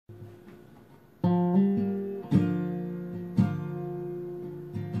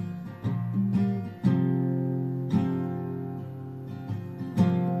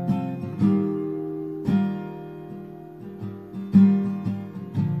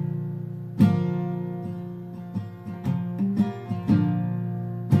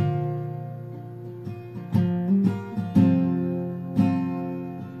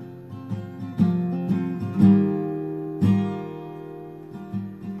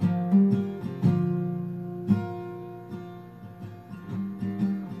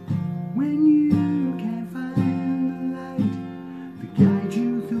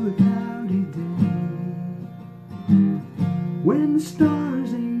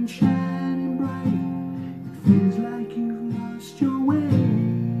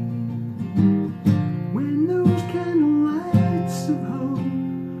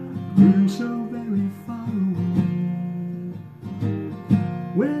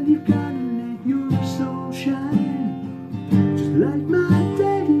Well, you've got to let your soul shine, just like my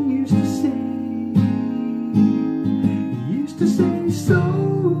daddy used to say. He used to say,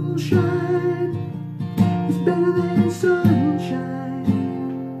 Soulshine is better than sunshine,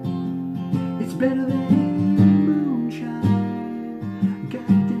 it's better than moonshine,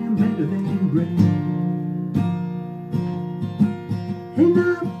 goddamn better than rain. And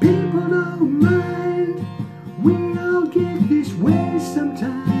now people don't mind, we all get this way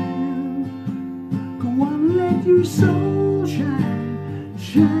sometime. Go on, let your soul shine,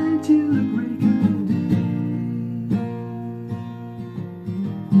 shine till the break of day.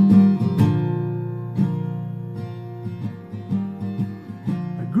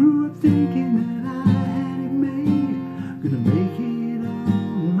 I grew up thinking that I had it made, gonna make it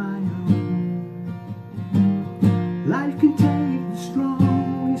on my own. Life can take the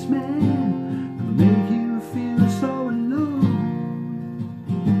strongest man and make you feel so alone.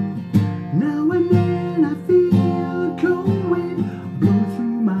 Now and then I feel a cold wind blow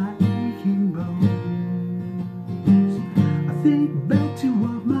through my aching bones. I think back to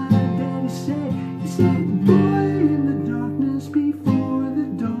what my daddy said. He said, boy, in the darkness before the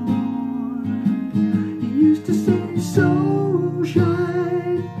dawn, he used to say,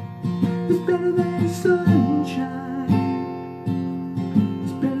 Soulshine is better than sunshine,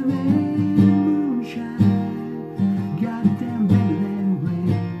 it's better than moonshine, goddamn better than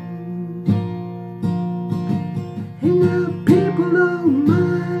rain. And now people don't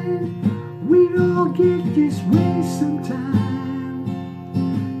mind, we all get this way sometime.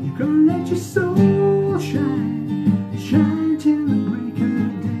 You gotta let your soul shine, shine till the break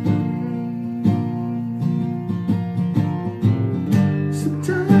of day.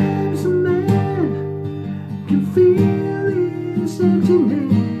 Sometimes a man can feel his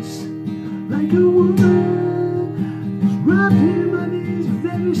emptiness, like a woman has robbed him of his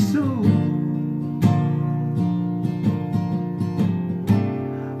very soul.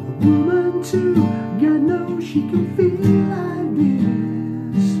 A woman too, God knows she can feel like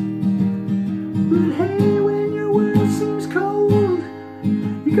this. But hey, when your world seems cold,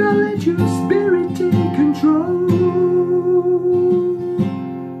 you gotta let your spirit take control.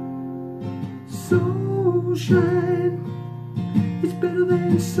 Soulshine, it's better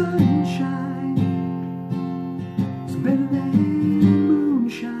than sunshine, it's better than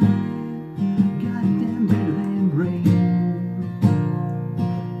moonshine, goddamn better than rain.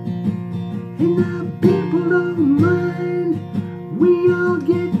 And now people don't mind, we all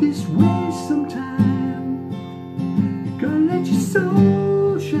get this way sometime. You gotta let your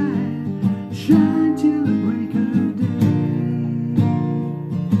soul shine, shine till the break of day.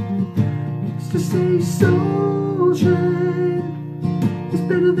 Used to say, Soulshine is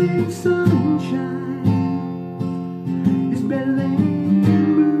better than sunshine, it's better than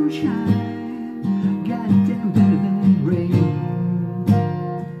moonshine.